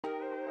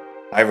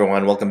Hi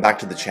everyone, welcome back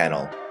to the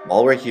channel.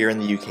 While we're here in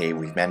the UK,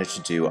 we've managed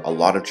to do a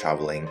lot of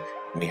traveling,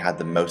 and we had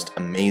the most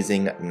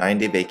amazing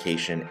 9-day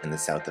vacation in the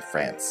south of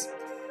France.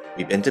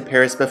 We've been to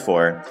Paris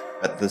before,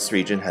 but this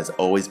region has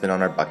always been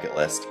on our bucket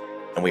list,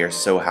 and we are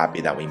so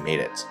happy that we made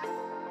it.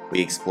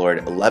 We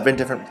explored 11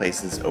 different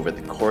places over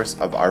the course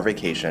of our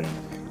vacation,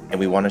 and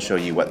we want to show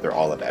you what they're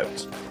all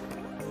about.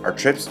 Our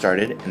trip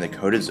started in the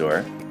Côte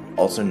d'Azur,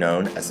 also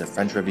known as the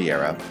French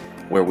Riviera,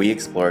 where we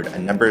explored a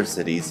number of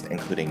cities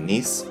including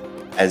Nice,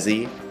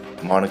 Ézi,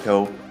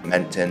 Monaco,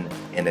 Menton,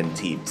 and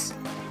Antibes.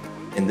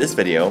 In this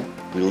video,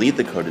 we leave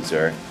the Côte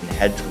d'Azur and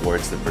head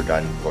towards the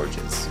Verdon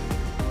Gorges.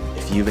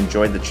 If you've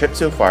enjoyed the trip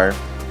so far,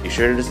 be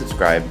sure to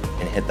subscribe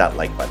and hit that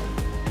like button.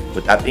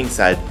 With that being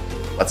said,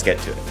 let's get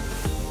to it.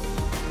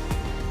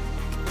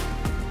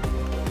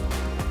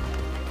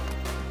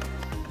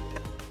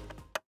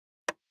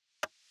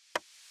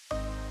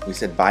 We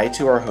said bye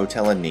to our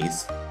hotel in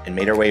Nice and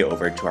made our way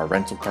over to our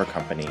rental car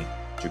company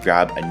to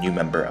grab a new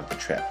member of the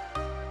trip.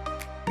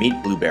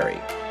 Meet Blueberry,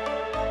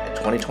 a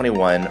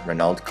 2021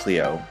 Renault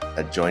Clio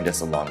that joined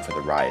us along for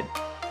the ride.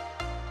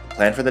 The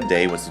plan for the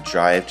day was to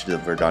drive to the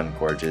Verdon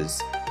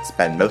Gorges,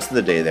 spend most of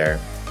the day there,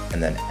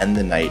 and then end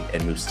the night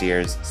in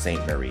Moustiers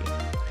Sainte.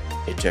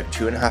 It took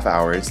 2.5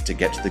 hours to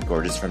get to the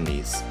gorges from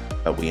Nice,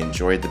 but we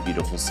enjoyed the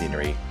beautiful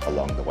scenery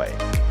along the way.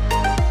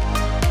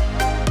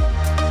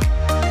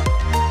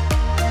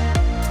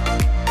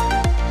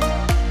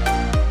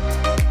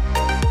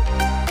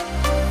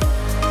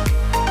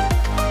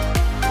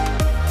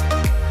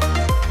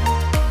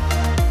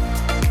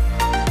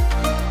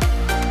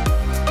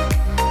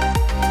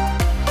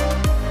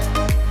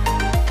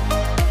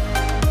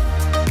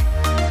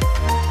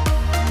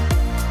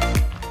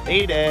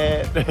 Made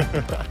it!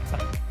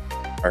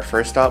 Our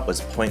first stop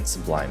was Point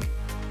Sublime,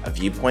 a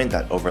viewpoint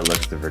that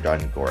overlooks the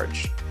Verdon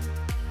Gorge.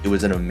 It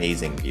was an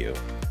amazing view.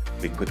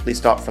 We quickly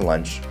stopped for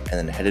lunch and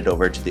then headed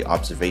over to the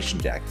observation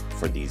deck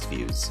for these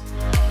views.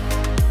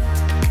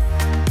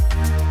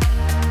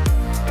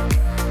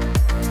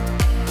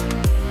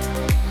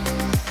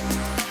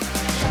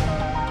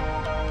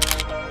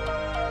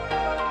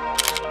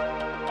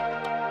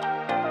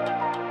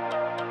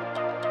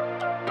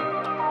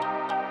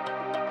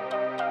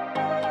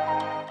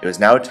 It was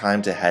now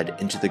time to head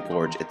into the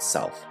gorge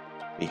itself.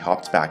 We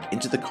hopped back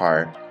into the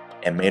car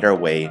and made our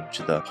way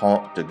to the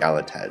Pont de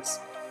Galates,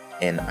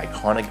 an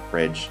iconic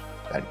bridge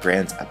that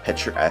grants a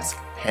picturesque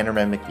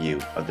panoramic view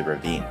of the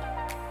ravine.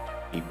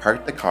 We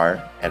parked the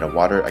car at a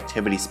water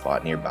activity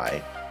spot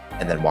nearby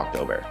and then walked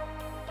over.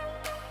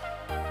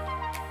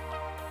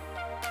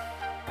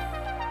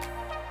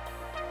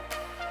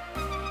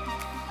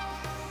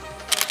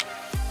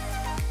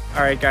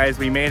 Alright guys,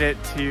 we made it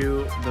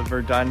to the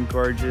Verdon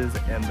Gorges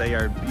and they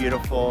are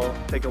beautiful.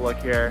 Take a look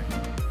here.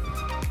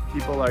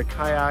 People are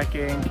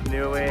kayaking,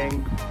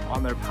 canoeing,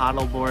 on their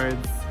paddle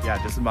boards.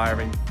 Yeah, just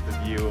admiring the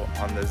view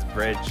on this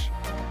bridge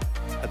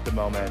at the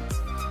moment.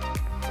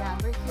 Yeah,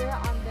 we're here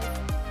on this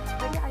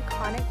pretty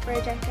iconic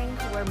bridge, I think,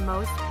 where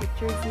most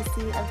pictures you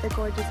see of the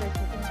gorges are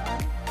taken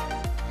from.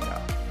 Yeah,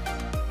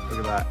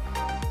 look at that.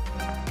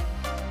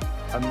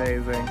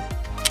 Amazing.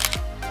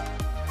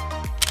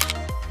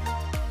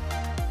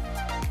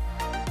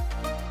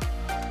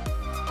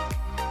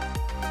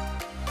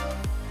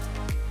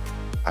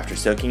 After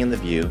soaking in the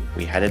view,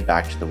 we headed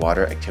back to the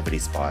water activity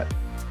spot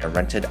and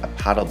rented a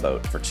paddle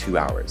boat for 2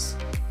 hours.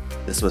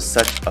 This was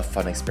such a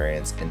fun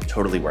experience and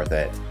totally worth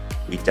it.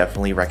 We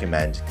definitely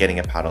recommend getting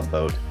a paddle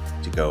boat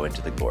to go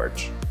into the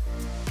gorge.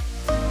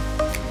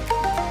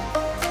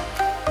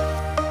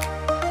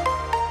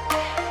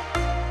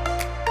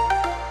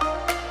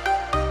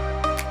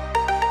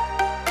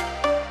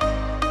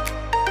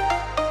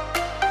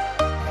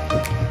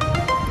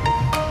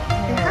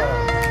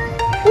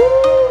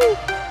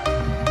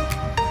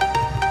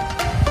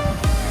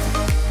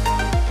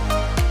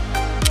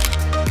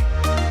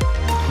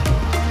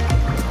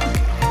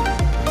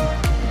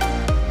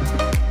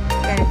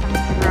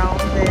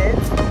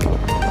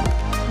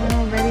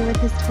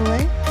 His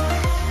toy.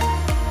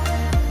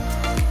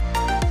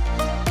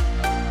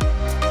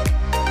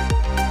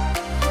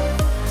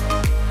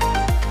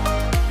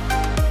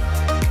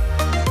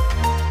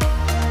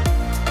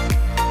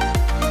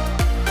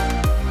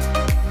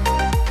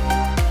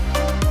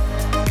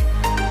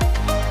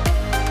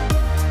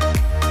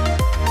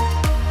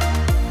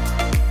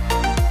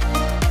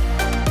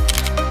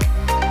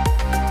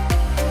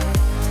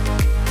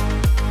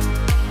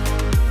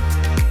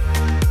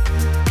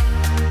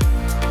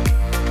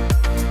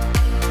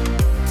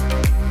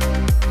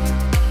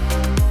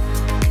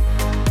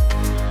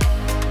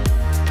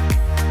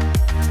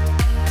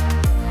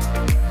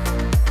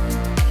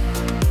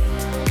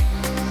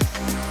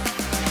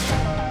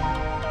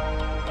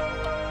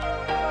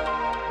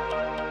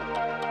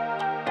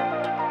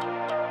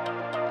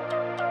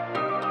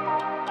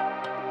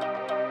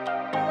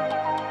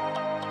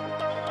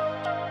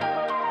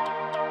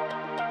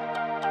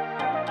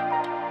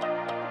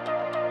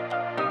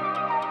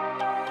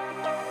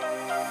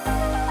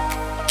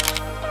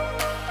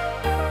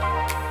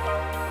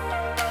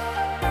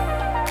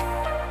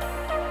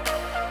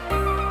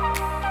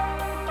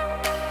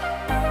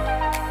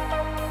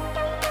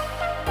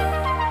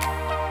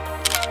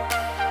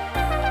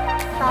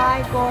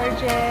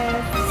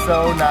 gorgeous.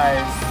 So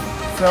nice.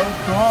 So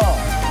cool.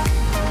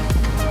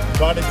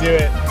 Gotta do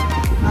it.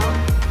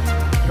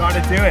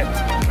 Gotta do it.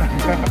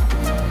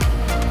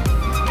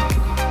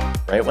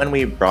 Right when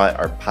we brought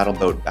our paddle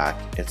boat back,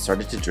 it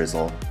started to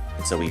drizzle,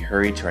 and so we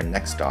hurried to our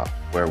next stop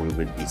where we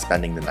would be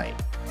spending the night,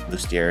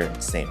 Moustiers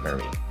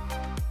Sainte.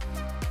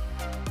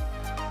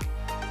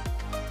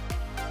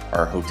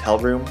 Our hotel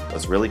room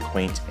was really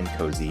quaint and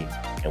cozy,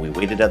 and we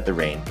waited out the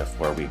rain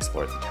before we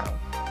explored the town.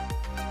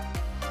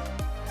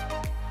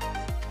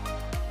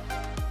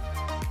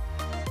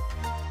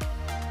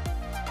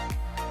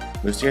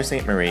 Moustiers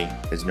Sainte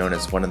is known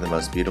as one of the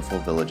most beautiful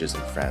villages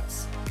in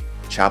France.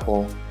 The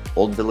chapel,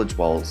 old village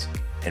walls,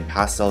 and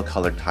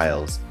pastel-colored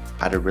tiles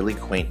add a really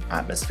quaint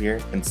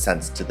atmosphere and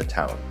sense to the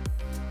town.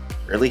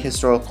 Early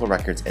historical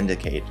records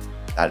indicate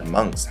that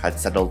monks had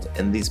settled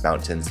in these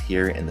mountains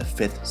here in the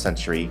 5th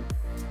century,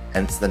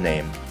 hence the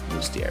name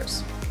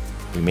Moustiers.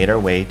 We made our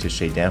way to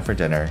Chez Dan for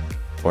dinner,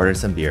 ordered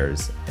some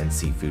beers and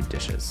seafood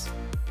dishes.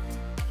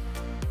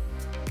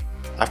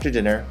 After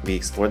dinner, we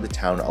explored the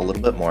town a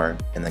little bit more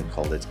and then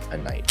called it a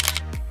night.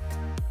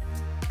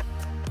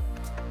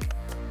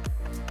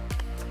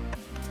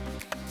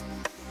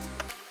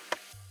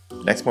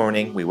 Next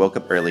morning, we woke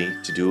up early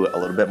to do a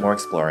little bit more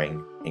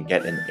exploring and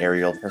get an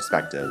aerial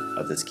perspective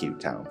of this cute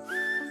town.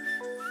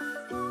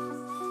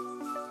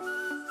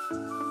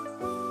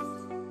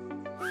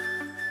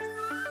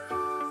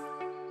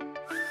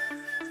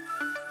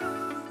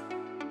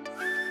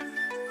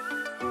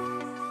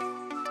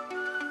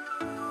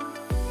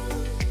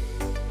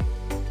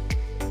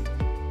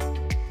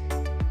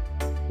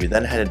 We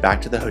then headed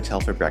back to the hotel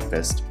for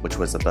breakfast, which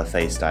was a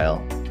buffet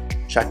style,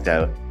 checked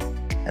out,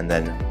 and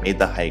then made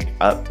the hike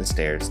up the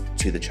stairs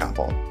to the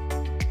chapel.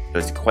 It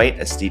was quite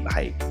a steep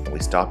hike, and we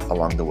stopped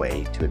along the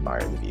way to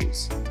admire the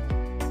views.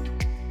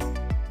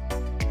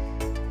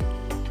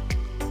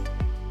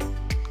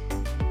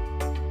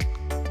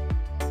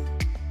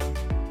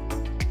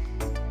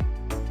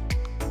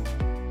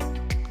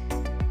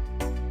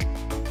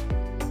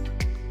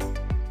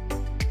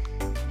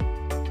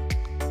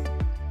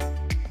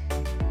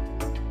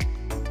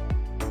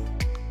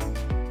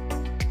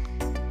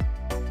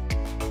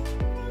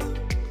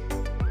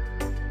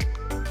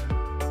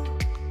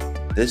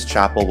 This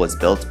chapel was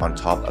built on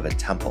top of a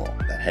temple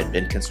that had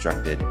been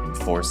constructed in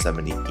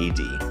 470 AD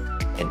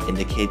and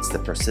indicates the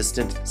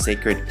persistent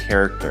sacred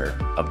character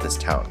of this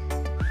town.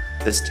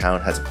 This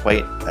town has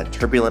quite a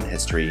turbulent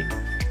history,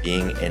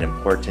 being an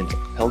important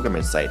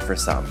pilgrimage site for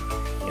some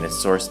and a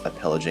source of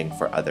pillaging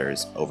for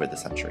others over the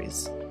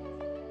centuries.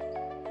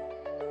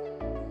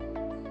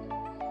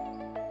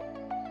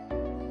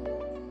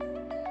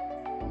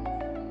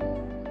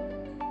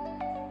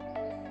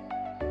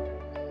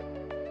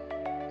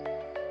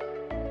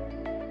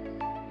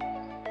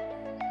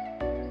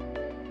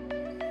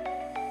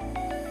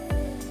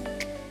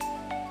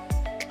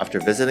 After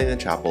visiting the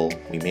chapel,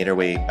 we made our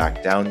way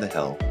back down the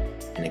hill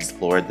and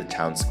explored the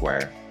town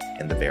square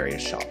and the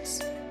various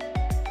shops.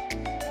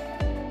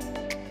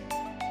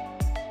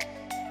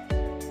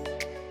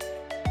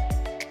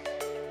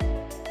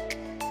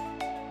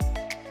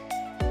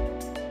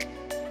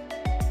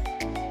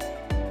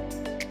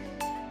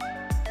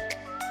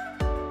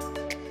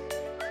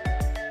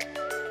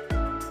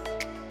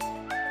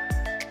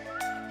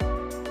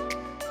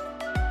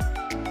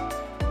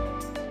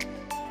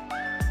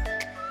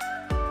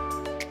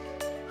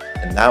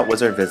 And that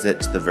was our visit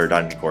to the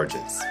Verdon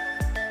Gorges.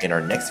 In our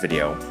next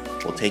video,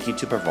 we'll take you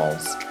to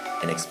Provence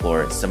and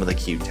explore some of the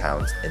cute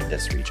towns in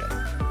this region.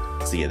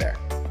 See you there.